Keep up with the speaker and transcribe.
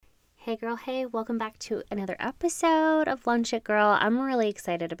Hey girl, hey, welcome back to another episode of Launch It Girl. I'm really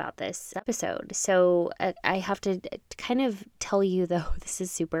excited about this episode. So I have to kind of tell you though, this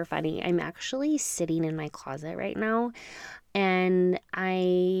is super funny. I'm actually sitting in my closet right now and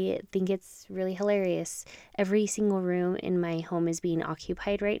I think it's really hilarious. Every single room in my home is being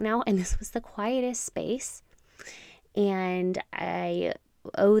occupied right now, and this was the quietest space. And I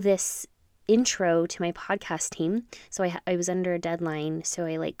owe this intro to my podcast team. So I was under a deadline, so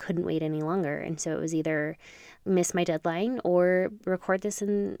I couldn't wait any longer. And so it was either miss my deadline or record this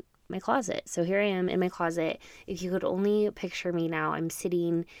in my closet. So here I am in my closet. If you could only picture me now, I'm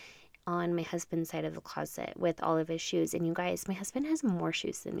sitting on my husband's side of the closet with all of his shoes. And you guys, my husband has more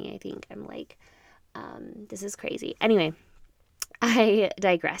shoes than me, I think. I'm like, this is crazy. Anyway, I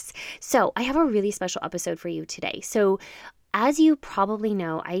digress. So I have a really special episode for you today. So as you probably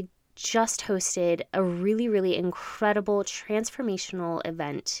know, I just hosted a really, really incredible transformational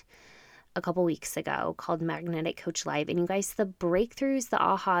event a couple weeks ago called Magnetic Coach Live. And you guys, the breakthroughs, the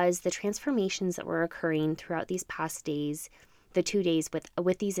ahas, the transformations that were occurring throughout these past days, the 2 days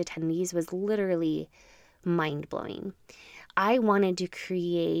with these attendees was literally mind-blowing. I wanted to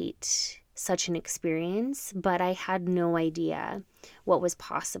create such an experience, but I had no idea what was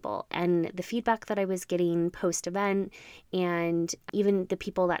possible. And the feedback that I was getting post-event and even the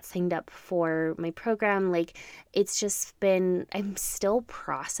people that signed up for my program, it's just been, I'm still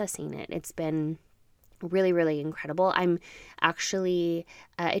processing it. It's been really, really incredible. I'm actually,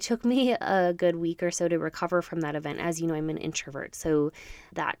 it took me a good week or so to recover from that event. As you know, I'm an introvert. So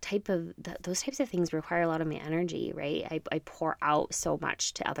those types of things require a lot of my energy, right? I pour out so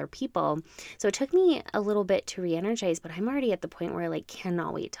much to other people. So it took me a little bit to re-energize, but I'm already at the point where I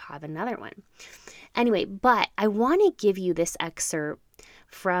cannot wait to have another one. Anyway, but I want to give you this excerpt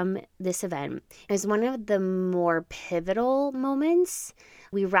from this event. It was one of the more pivotal moments.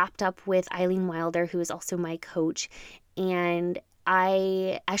 We wrapped up with Eileen Wilder, who is also my coach, and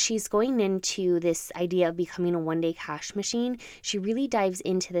as she's going into this idea of becoming a one-day cash machine, she really dives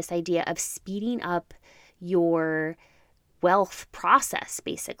into this idea of speeding up your wealth process,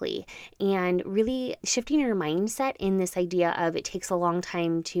 basically, and really shifting your mindset in this idea of it takes a long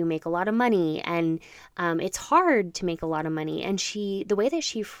time to make a lot of money, and it's hard to make a lot of money. And the way that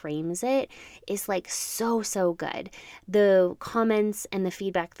she frames it is so good. The comments and the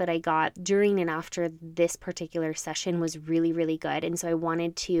feedback that I got during and after this particular session was really, really good. And so I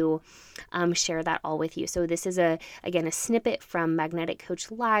wanted to share that all with you. So this is again a snippet from Magnetic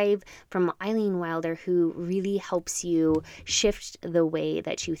Coach Live from Eileen Wilder, who really helps you shift the way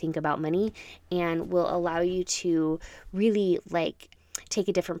that you think about money and will allow you to really take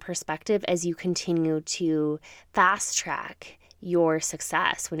a different perspective as you continue to fast track your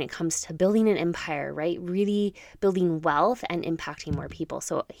success when it comes to building an empire, right? Really building wealth and impacting more people.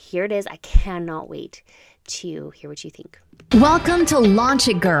 So here it is. I cannot wait to hear what you think. Welcome to Launch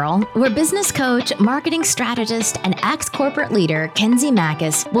It Girl, where business coach, marketing strategist, and ex-corporate leader Kenzie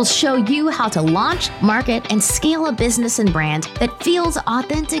Mackis will show you how to launch, market, and scale a business and brand that feels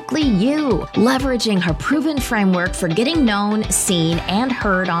authentically you, leveraging her proven framework for getting known, seen, and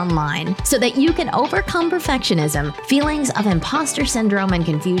heard online so that you can overcome perfectionism, feelings of imposter syndrome and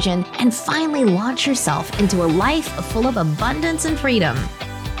confusion, and finally launch yourself into a life full of abundance and freedom.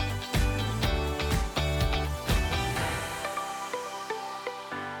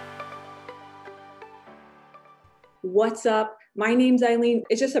 What's up? My name's Eileen.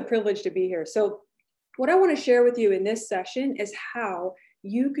 It's just a privilege to be here. So what I want to share with you in this session is how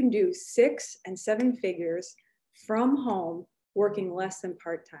you can do 6 and 7 figures from home working less than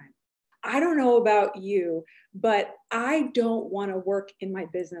part-time. I don't know about you, but I don't want to work in my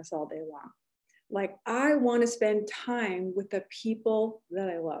business all day long. I want to spend time with the people that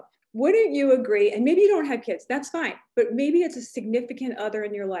I love. Wouldn't you agree? And maybe you don't have kids, that's fine. But maybe it's a significant other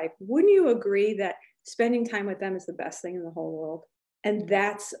in your life. Wouldn't you agree that spending time with them is the best thing in the whole world? And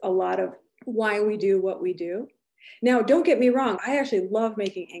that's a lot of why we do what we do. Now, don't get me wrong. I actually love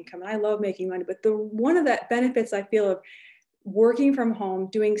making income and I love making money. But one of the benefits I feel of working from home,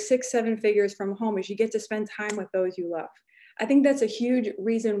 doing 6, 7 figures from home is you get to spend time with those you love. I think that's a huge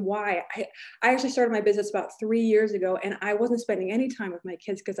reason why I actually started my business about 3 years ago, and I wasn't spending any time with my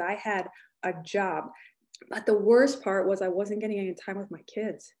kids because I had a job. But the worst part was I wasn't getting any time with my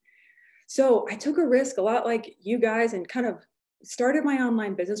kids. So I took a risk a lot like you guys and kind of started my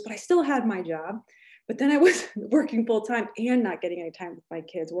online business, but I still had my job. But then I was working full time and not getting any time with my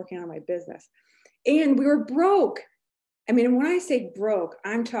kids, working on my business. And we were broke. I mean, when I say broke,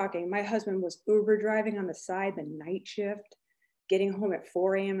 I'm talking my husband was Uber driving on the side, the night shift, getting home at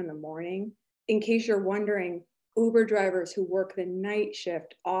 4 a.m. in the morning. In case you're wondering, Uber drivers who work the night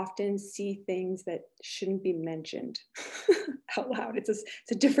shift often see things that shouldn't be mentioned out loud. It's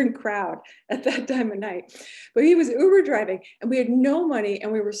a different crowd at that time of night. But he was Uber driving and we had no money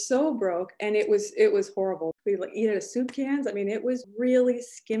and we were so broke and it was horrible. We eat out of soup cans. I mean, it was really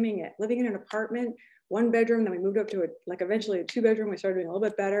skimming it. Living in an apartment, 1 bedroom, then we moved up to eventually a 2-bedroom. We started doing a little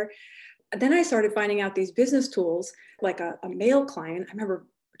bit better. Then I started finding out these business tools, like a mail client. I remember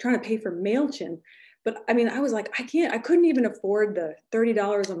trying to pay for MailChimp. But I mean, I was like, I couldn't even afford the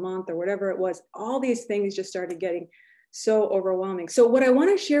 $30 a month or whatever it was. All these things just started getting so overwhelming. So what I want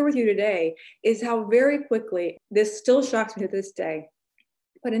to share with you today is how very quickly, this still shocks me to this day,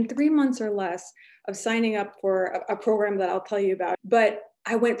 but in 3 months or less of signing up for a program that I'll tell you about, but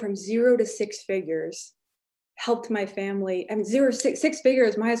I went from 0 to 6 figures, helped my family. I mean, 6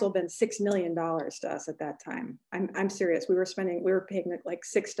 figures might as well have been $6 million to us at that time. I'm serious. We were paying like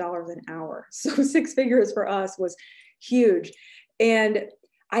 $6 an hour. So 6 figures for us was huge. And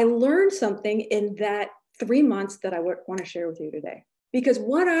I learned something in that 3 months that I would want to share with you today, because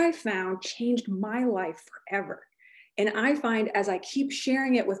what I found changed my life forever. And I find as I keep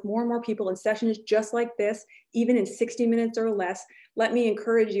sharing it with more and more people in sessions just like this, even in 60 minutes or less, let me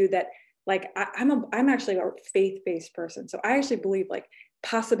encourage you that I'm actually a faith-based person. So I actually believe like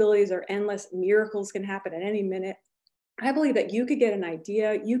possibilities are endless. Miracles can happen at any minute. I believe that you could get an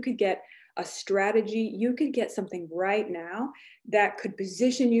idea, you could get a strategy, you could get something right now that could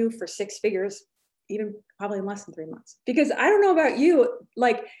position you for 6 figures, even probably in less than 3 months. Because I don't know about you,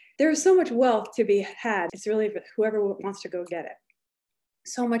 like there's so much wealth to be had. It's really whoever wants to go get it.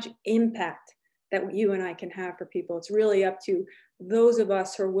 So much impact that you and I can have for people. It's really up to those of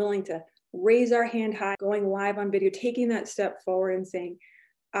us who are willing to raise our hand high, going live on video, taking that step forward and saying,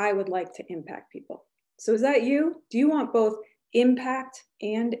 I would like to impact people. So is that you? Do you want both impact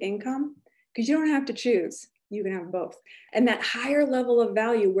and income? Because you don't have to choose. You can have both. And that higher level of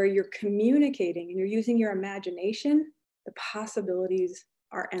value where you're communicating and you're using your imagination, the possibilities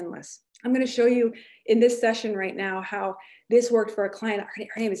are endless. I'm going to show you in this session right now how this worked for a client.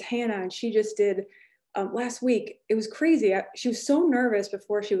 Her name is Hannah, and she just did last week. It was crazy. She was so nervous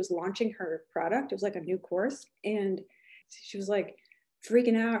before she was launching her product. It was like a new course. And she was like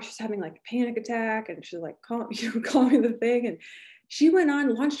freaking out. She's having like a panic attack. And she's like, call me the thing. And she went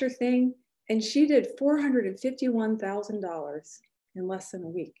on, launched her thing, and she did $451,000 in less than a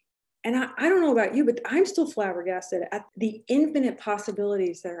week. And I don't know about you, but I'm still flabbergasted at the infinite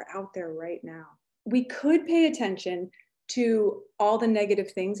possibilities that are out there right now. We could pay attention to all the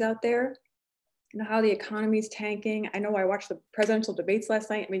negative things out there, how the economy's tanking. I know I watched the presidential debates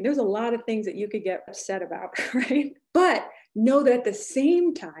last night. I mean, there's a lot of things that you could get upset about, right? But know that at the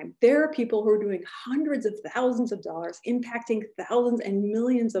same time, there are people who are doing hundreds of thousands of dollars, impacting thousands and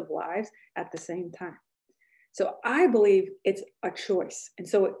millions of lives at the same time. So I believe it's a choice. And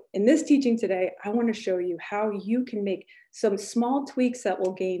so in this teaching today, I want to show you how you can make some small tweaks that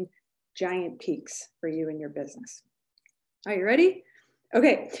will gain giant peaks for you in your business. Are you ready?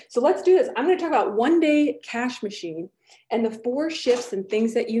 Okay, so let's do this. I'm going to talk about one-day cash machine and the 4 shifts and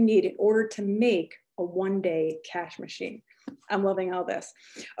things that you need in order to make a one-day cash machine. I'm loving all this.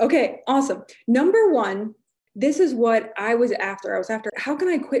 Okay, awesome. Number 1, this is what I was after. I was after, how can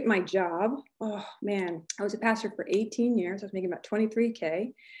I quit my job? Oh man, I was a pastor for 18 years. I was making about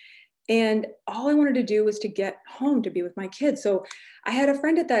 $23K. And all I wanted to do was to get home to be with my kids. So I had a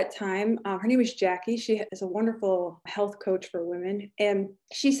friend at that time. Her name is Jackie. She is a wonderful health coach for women. And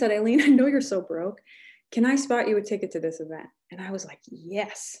she said, Aileen, I know you're so broke. Can I spot you a ticket to this event? And I was like,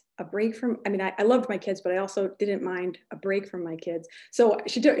 yes, a break from, I loved my kids, but I also didn't mind a break from my kids. So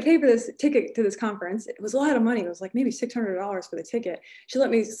she paid for this ticket to this conference. It was a lot of money. It was like maybe $600 for the ticket. She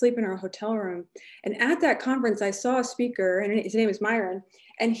let me sleep in her hotel room. And at that conference, I saw a speaker, and his name is Myron,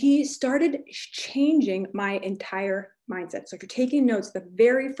 and he started changing my entire mindset. So if you're taking notes, the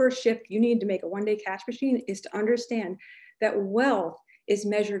very first shift you need to make a one-day cash machine is to understand that wealth is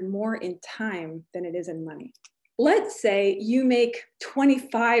measured more in time than it is in money. Let's say you make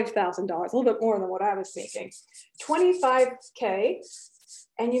 $25,000, a little bit more than what I was making, 25K,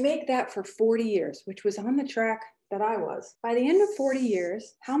 and you make that for 40 years, which was on the track that I was. By the end of 40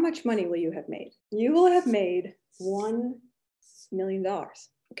 years, how much money will you have made? You will have made $1 million,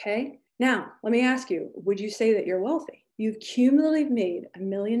 okay? Now, let me ask you, would you say that you're wealthy? You've cumulatively made $1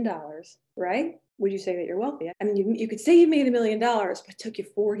 million, right? Would you say that you're wealthy? I mean, you could say you made $1 million, but it took you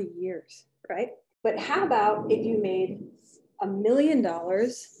 40 years, right? But how about if you made $1 million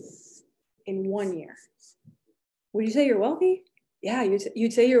in 1 year? Would you say you're wealthy? Yeah,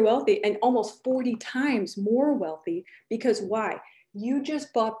 you'd say you're wealthy, and almost 40 times more wealthy, because why? You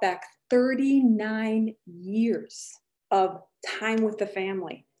just bought back 39 years of time with the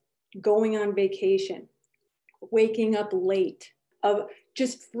family, going on vacation, waking up late, of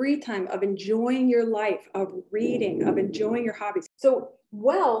just free time, of enjoying your life, of reading, of enjoying your hobbies. So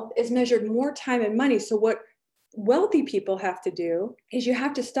wealth is measured more time and money. So what wealthy people have to do is you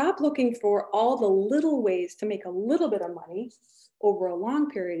have to stop looking for all the little ways to make a little bit of money over a long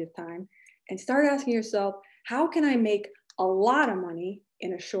period of time and start asking yourself, how can I make a lot of money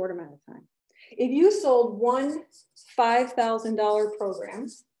in a short amount of time? If you sold one $5,000 program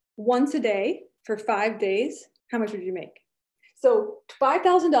once a day for 5 days, how much would you make? So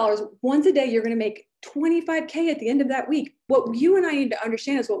 $5,000 once a day, you're going to make $25K at the end of that week. What you and I need to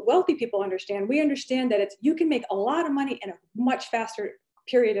understand is what wealthy people understand. We understand that you can make a lot of money in a much faster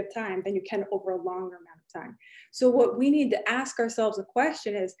period of time than you can over a longer amount of time. So what we need to ask ourselves a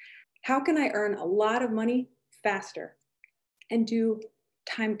question is, how can I earn a lot of money faster and do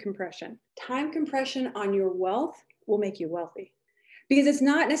time compression? Time compression on your wealth will make you wealthy, because it's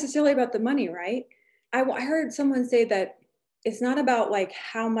not necessarily about the money, right? I heard someone say that it's not about like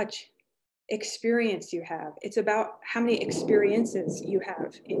how much experience you have. It's about how many experiences you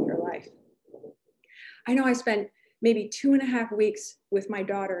have in your life. I know I spent maybe 2.5 weeks with my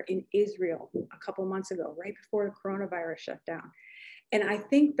daughter in Israel a couple months ago, right before the coronavirus shut down. And I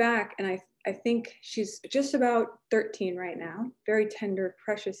think back, and I think she's just about 13 right now, very tender,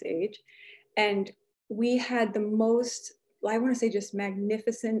 precious age. And we had the most, I want to say, just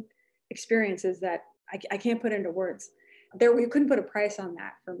magnificent experiences that I can't put into words. We couldn't put a price on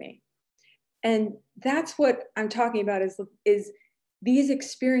that for me. And that's what I'm talking about is these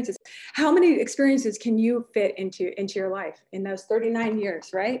experiences. How many experiences can you fit into your life in those 39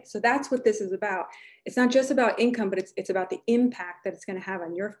 years, right? So that's what this is about. It's not just about income, but it's about the impact that it's going to have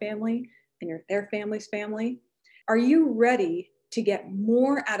on your family and their family's family. Are you ready to get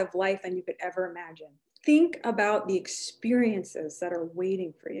more out of life than you could ever imagine? Think about the experiences that are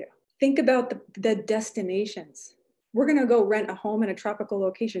waiting for you. Think about the destinations. We're going to go rent a home in a tropical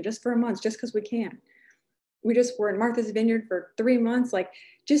location just for a month, just because we can. We just were in Martha's Vineyard for 3 months. Like,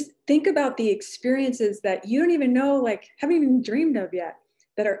 just think about the experiences that you don't even know, like, haven't even dreamed of yet,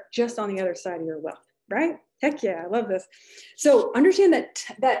 that are just on the other side of your wealth, right? Heck yeah, I love this. So understand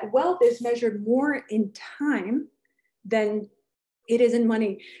that wealth is measured more in time than it is in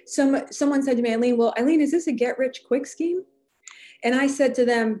money. Someone said to me, Eileen, is this a get rich quick scheme? And I said to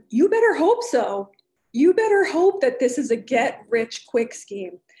them, you better hope so. You better hope that this is a get rich quick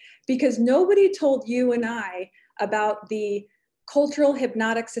scheme, because nobody told you and I about the Cultural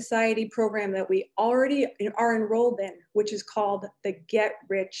Hypnotic Society program that we already are enrolled in, which is called the Get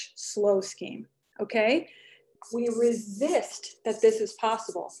Rich Slow Scheme. Okay? We resist that this is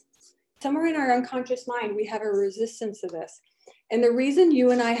possible. Somewhere in our unconscious mind, we have a resistance to this. And the reason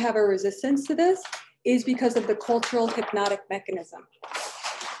you and I have a resistance to this is because of the cultural hypnotic mechanism,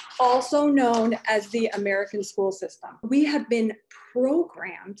 also known as the American school system. We have been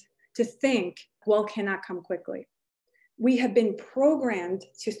programmed to think wealth cannot come quickly. We have been programmed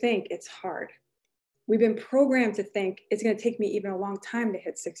to think it's hard. We've been programmed to think it's going to take me even a long time to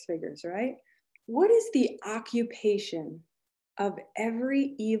hit 6 figures, right? What is the occupation of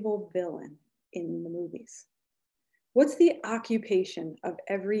every evil villain in the movies? What's the occupation of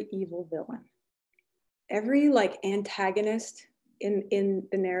every evil villain? Every like antagonist in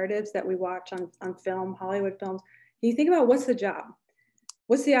the narratives that we watch on film, Hollywood films, you think about what's the job?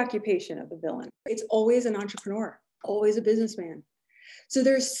 What's the occupation of the villain? It's always an entrepreneur, always a businessman. So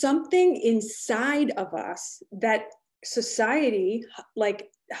there's something inside of us that society, like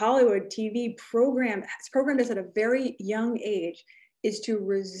Hollywood TV programmed us at a very young age, is to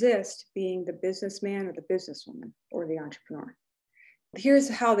resist being the businessman or the businesswoman or the entrepreneur. Here's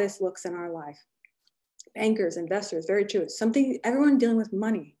how this looks in our life. Bankers, investors, very true. It's something, everyone dealing with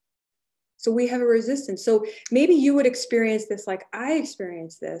money. So we have a resistance. So maybe you would experience this like I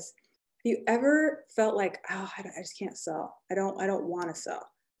experienced this. Have you ever felt like, oh, I just can't sell. I don't want to sell.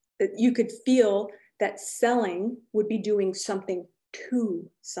 That you could feel that selling would be doing something to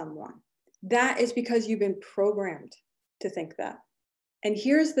someone. That is because you've been programmed to think that. And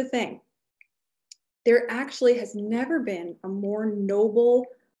here's the thing. There actually has never been a more noble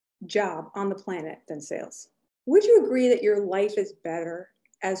job on the planet than sales. Would you agree that your life is better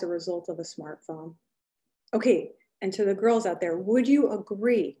as a result of a smartphone? Okay, and to the girls out there, would you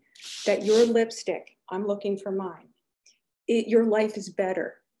agree that your lipstick, I'm looking for mine, your life is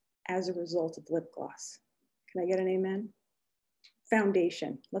better as a result of lip gloss? Can I get an amen?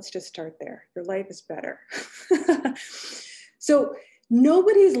 Foundation, let's just start there. Your life is better. So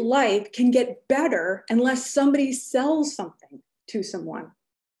nobody's life can get better unless somebody sells something to someone.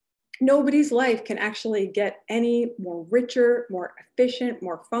 Nobody's life can actually get any more richer, more efficient,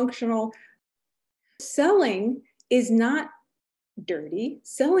 more functional. Selling is not dirty.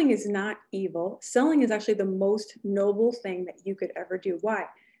 Selling is not evil. Selling is actually the most noble thing that you could ever do. Why?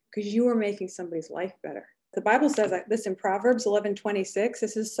 Because you are making somebody's life better. The Bible says this in Proverbs 11:26.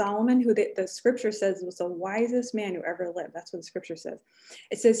 This is Solomon, who the scripture says was the wisest man who ever lived. That's what the scripture says.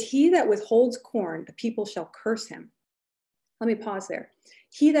 It says, he that withholds corn, the people shall curse him. Let me pause there.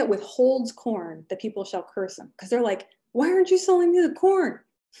 He that withholds corn, the people shall curse him. Because they're like, why aren't you selling me the corn?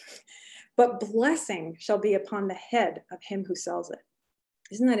 But blessing shall be upon the head of him who sells it.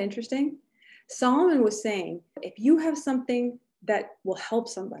 Isn't that interesting? Solomon was saying, if you have something that will help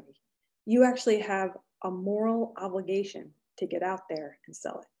somebody, you actually have a moral obligation to get out there and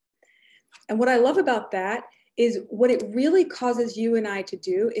sell it. And what I love about that is what it really causes you and I to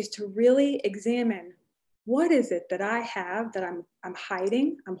do is to really examine, what is it that I have that I'm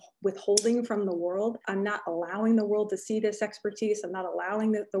hiding, I'm withholding from the world? I'm not allowing the world to see this expertise. I'm not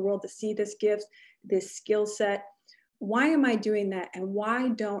allowing the world to see this gift, this skill set. Why am I doing that? And why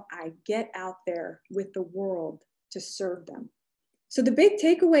don't I get out there with the world to serve them? So the big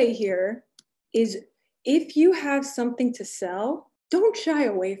takeaway here is, if you have something to sell, don't shy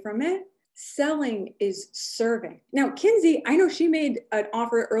away from it. Selling is serving. Now, Kinsey, I know she made an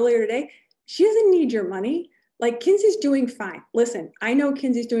offer earlier today. She doesn't need your money. Like, Kinsey's doing fine. Listen, I know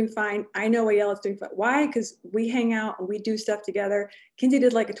Kinsey's doing fine. I know Ayala's doing fine. Why? Because we hang out and we do stuff together. Kinsey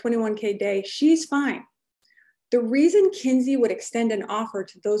did like a 21K day. She's fine. The reason Kinsey would extend an offer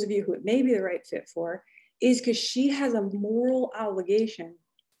to those of you who it may be the right fit for is because she has a moral obligation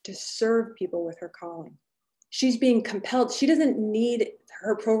to serve people with her calling. She's being compelled. She doesn't need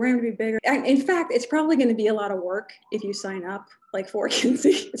her program to be bigger. And in fact, it's probably going to be a lot of work if you sign up like for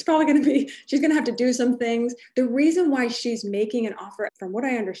Kinsey. It's probably going to be, she's going to have to do some things. The reason why she's making an offer, from what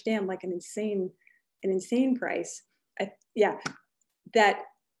I understand, like an insane price, that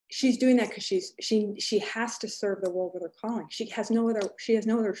she's doing that because she has to serve the world with her calling. She has no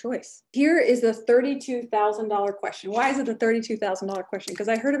other choice. Here is the $32,000 question. Why is it the $32,000 question? Because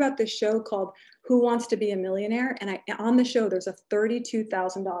I heard about this show called Who Wants to Be a Millionaire? And on the show, there's a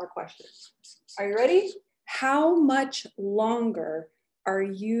 $32,000 question. Are you ready? How much longer are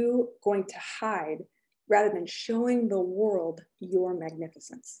you going to hide rather than showing the world your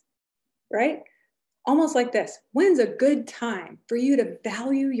magnificence? Right? Almost like this. When's a good time for you to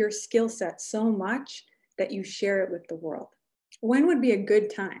value your skill set so much that you share it with the world? When would be a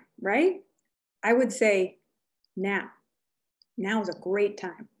good time, right? I would say now. Now is a great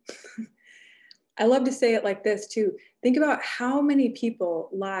time. I love to say it like this too. Think about how many people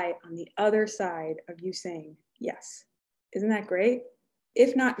lie on the other side of you saying yes. Isn't that great?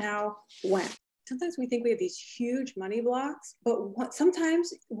 If not now, when? Sometimes we think we have these huge money blocks, but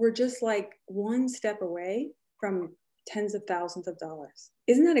sometimes we're just like one step away from tens of thousands of dollars.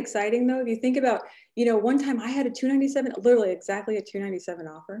 Isn't that exciting though? If you think about, one time I had a 297, literally exactly a 297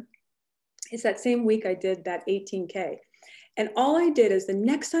 offer. It's that same week I did that 18K. And all I did is the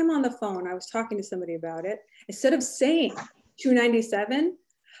next time on the phone, I was talking to somebody about it. Instead of saying 297,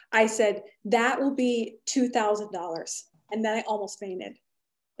 I said, that will be $2,000. And then I almost fainted.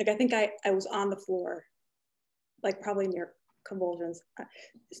 Like, I think I was on the floor, like probably near convulsions.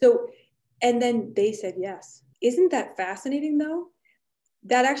 And then they said yes. Isn't that fascinating though?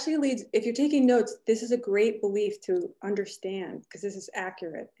 That actually leads, if you're taking notes, this is a great belief to understand because this is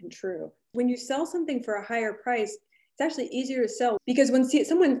accurate and true. When you sell something for a higher price, it's actually easier to sell because when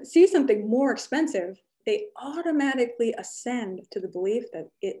someone sees something more expensive, they automatically ascend to the belief that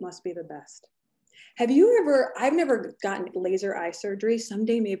it must be the best. I've never gotten laser eye surgery.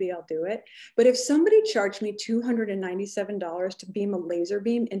 Someday maybe I'll do it. But if somebody charged me $297 to beam a laser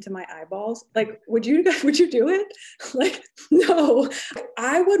beam into my eyeballs, like, would you do it? Like, no,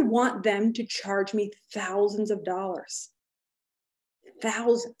 I would want them to charge me thousands of dollars.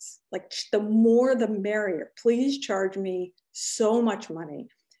 Thousands, like the more the merrier. Please charge me so much money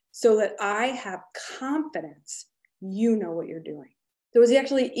so that I have confidence you know what you're doing. So it's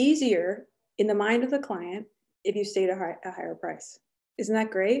actually easier in the mind of the client if you state a higher price. Isn't that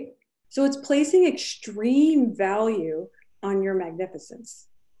great? So it's placing extreme value on your magnificence.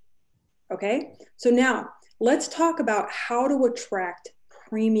 Okay, so now let's talk about how to attract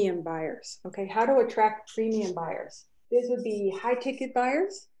premium buyers. Okay, how to attract premium buyers. This would be high ticket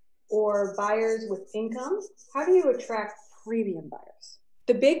buyers or buyers with income. How do you attract premium buyers?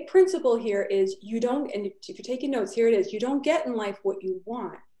 The big principle here is and if you're taking notes, here it is, you don't get in life what you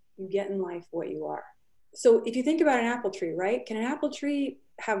want, you get in life what you are. So if you think about an apple tree, right? Can an apple tree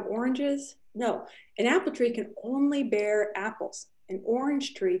have oranges? No, an apple tree can only bear apples. An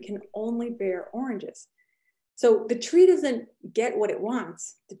orange tree can only bear oranges. So the tree doesn't get what it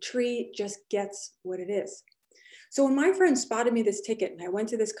wants. The tree just gets what it is. So when my friend spotted me this ticket and I went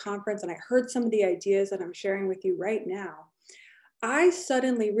to this conference and I heard some of the ideas that I'm sharing with you right now, I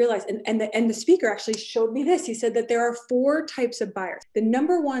suddenly realized, and the speaker actually showed me this. He said that there are 4 types of buyers. The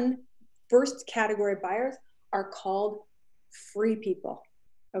number one first category of buyers are called free people.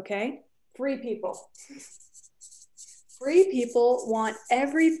 Okay? Free people. Free people want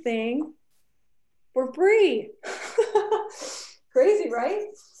everything for free. Crazy, right?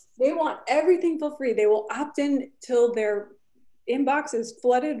 They want everything for free. They will opt in till their inbox is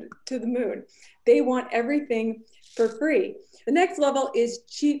flooded to the moon. They want everything for free. The next level is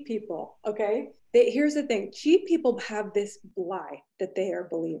cheap people, okay? Here's the thing. Cheap people have this lie that they are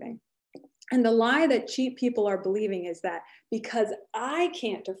believing. And the lie that cheap people are believing is that because I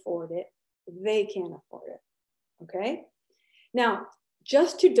can't afford it, they can't afford it, okay? Now,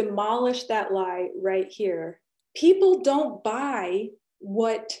 just to demolish that lie right here, people don't buy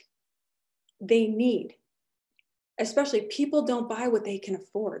what they need. Especially people don't buy what they can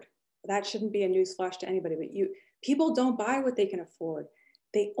afford. That shouldn't be a newsflash to anybody, but people don't buy what they can afford.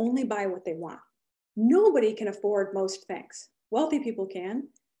 They only buy what they want. Nobody can afford most things. Wealthy people can,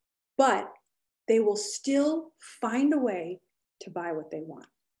 but they will still find a way to buy what they want.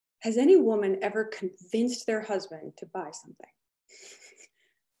 Has any woman ever convinced their husband to buy something?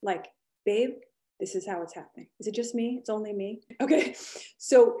 Like, babe, this is how it's happening. Is it just me? It's only me? Okay,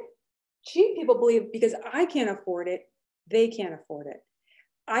 so cheap people believe because I can't afford it, they can't afford it.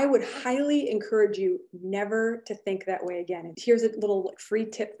 I would highly encourage you never to think that way again. And here's a little free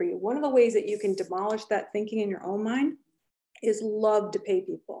tip for you. One of the ways that you can demolish that thinking in your own mind is love to pay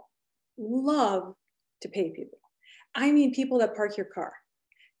people. Love to pay people. I mean, people that park your car,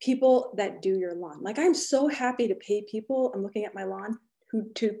 people that do your lawn. Like, I'm so happy to pay people. I'm looking at my lawn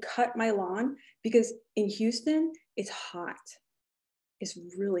to cut my lawn because in Houston, it's hot. It's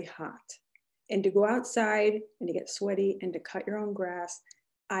really hot. And to go outside and to get sweaty and to cut your own grass,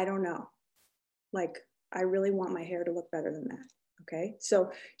 I don't know. Like, I really want my hair to look better than that. Okay.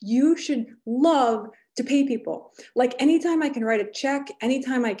 So you should love to pay people. Like, anytime I can write a check,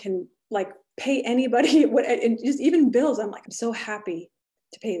 anytime I can like pay anybody, and just even bills, I'm like, I'm so happy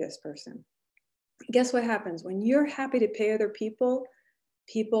to pay this person. Guess what happens? When you're happy to pay other people,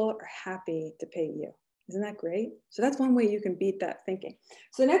 people are happy to pay you. Isn't that great? So that's one way you can beat that thinking.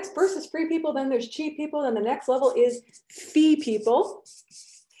 So the next first is free people, then there's cheap people, then the next level is fee people.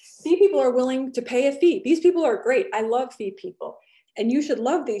 Fee people are willing to pay a fee. These people are great. I love fee people. And you should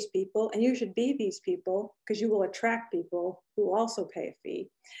love these people and you should be these people because you will attract people who also pay a fee.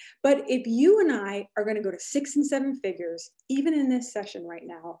 But if you and I are going to go to 6 and 7 figures, even in this session right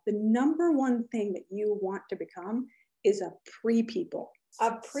now, the number one thing that you want to become is a pre-people.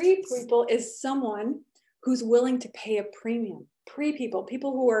 A pre-people is someone who's willing to pay a premium. Pre-people,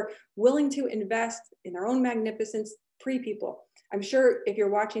 people who are willing to invest in their own magnificence. Pre-people. I'm sure if you're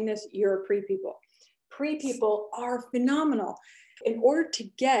watching this, you're a pre-people. Pre-people are phenomenal. In order to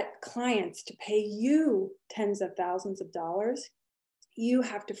get clients to pay you tens of thousands of dollars, you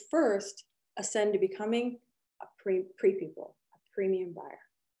have to first ascend to becoming a pre-people, a premium buyer.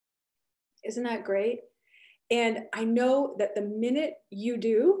 Isn't that great? And I know that the minute you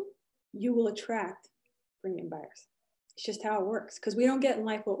do, you will attract premium buyers. It's just how it works, because we don't get in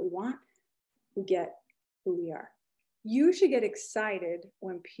life what we want, we get who we are. You should get excited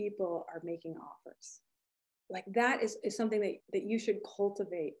when people are making offers. Like, that is something that you should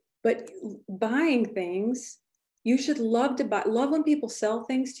cultivate. But buying things, you should love to buy, love when people sell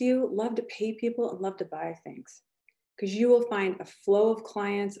things to you, love to pay people, and love to buy things. Because you will find a flow of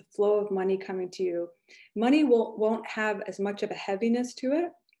clients, a flow of money coming to you. Money won't have as much of a heaviness to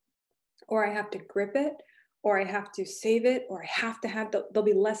it, or I have to grip it, or I have to save it, or I have to have, there'll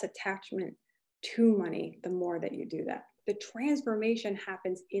be less attachment to money the more that you do that. The transformation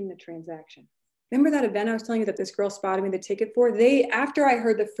happens in the transaction. Remember that event I was telling you that this girl spotted me the ticket for? After I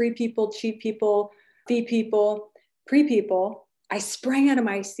heard the free people, cheap people, fee people, pre-people, I sprang out of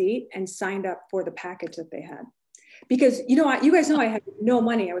my seat and signed up for the package that they had. Because, you guys know I had no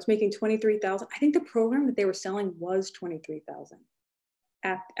money. I was making $23,000. I think the program that they were selling was $23,000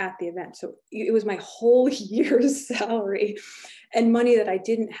 at the event. So it was my whole year's salary and money that I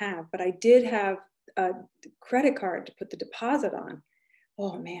didn't have, but I did have a credit card to put the deposit on.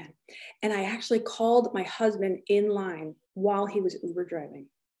 Oh man. And I actually called my husband in line while he was Uber driving.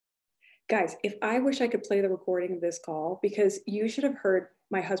 Guys, if I wish I could play the recording of this call, because you should have heard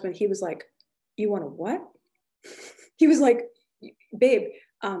my husband. He was like, "You want to what?" He was like, "Babe,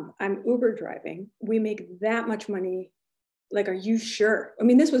 I'm Uber driving. We make that much money like, are you sure? I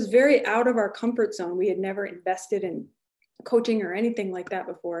mean, this was very out of our comfort zone. We had never invested in coaching or anything like that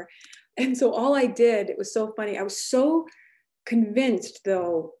before. And so all I did, it was so funny. I was so convinced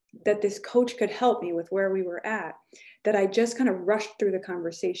though, that this coach could help me with where we were at, that I just kind of rushed through the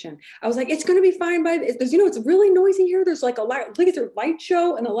conversation. I was like, it's going to be fine there's, it's really noisy here. There's like it's a light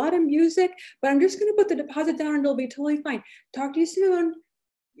show and a lot of music, but I'm just going to put the deposit down and it'll be totally fine. Talk to you soon.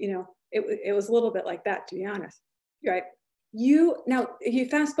 It was a little bit like that, to be honest. Right. Now, if you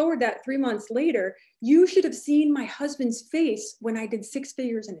fast forward that 3 months later, you should have seen my husband's face when I did 6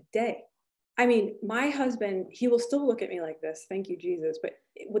 figures in a day. I mean, my husband, he will still look at me like this. Thank you, Jesus. But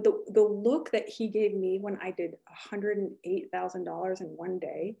with the look that he gave me when I did $108,000 in one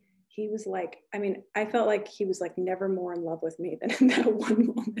day, he was like, I mean, I felt like he was like never more in love with me than in that one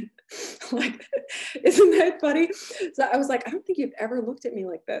moment. Like, isn't that funny? So I was like, I don't think you've ever looked at me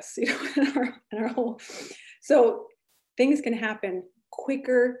like this, in our whole. So things can happen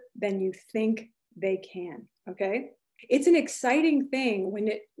quicker than you think they can. Okay. It's an exciting thing when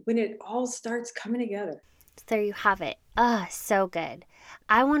it all starts coming together. There you have it. So good.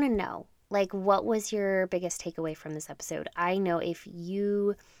 I want to know, like, what was your biggest takeaway from this episode? I know if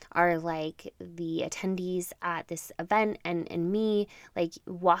you are like the attendees at this event and me, like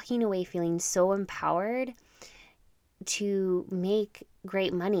walking away feeling so empowered to make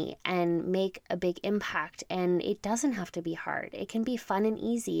great money and make a big impact. And it doesn't have to be hard. It can be fun and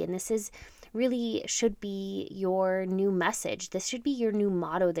easy. And this really should be your new message. This should be your new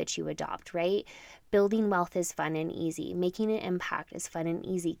motto that you adopt, right? Building wealth is fun and easy. Making an impact is fun and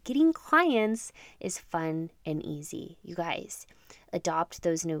easy. Getting clients is fun and easy. You guys, adopt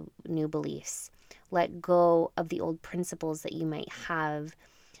those new beliefs. Let go of the old principles that you might have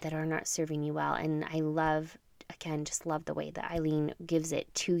that are not serving you well. And I love the way that Eileen gives it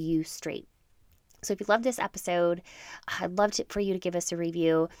to you straight. So if you love this episode, I'd love for you to give us a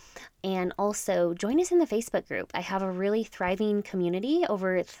review, and also join us in the Facebook group. I have a really thriving community,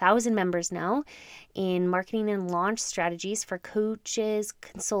 over 1,000 members now, in marketing and launch strategies for coaches,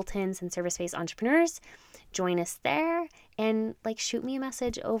 consultants, and service-based entrepreneurs. Join us there and shoot me a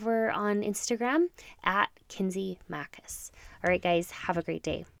message over on Instagram at Kinsey Makis. All right, guys, have a great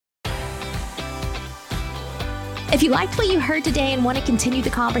day. If you liked what you heard today and want to continue the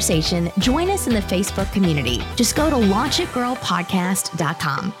conversation, join us in the Facebook community. Just go to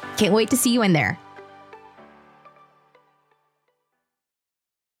launchitgirlpodcast.com. Can't wait to see you in there.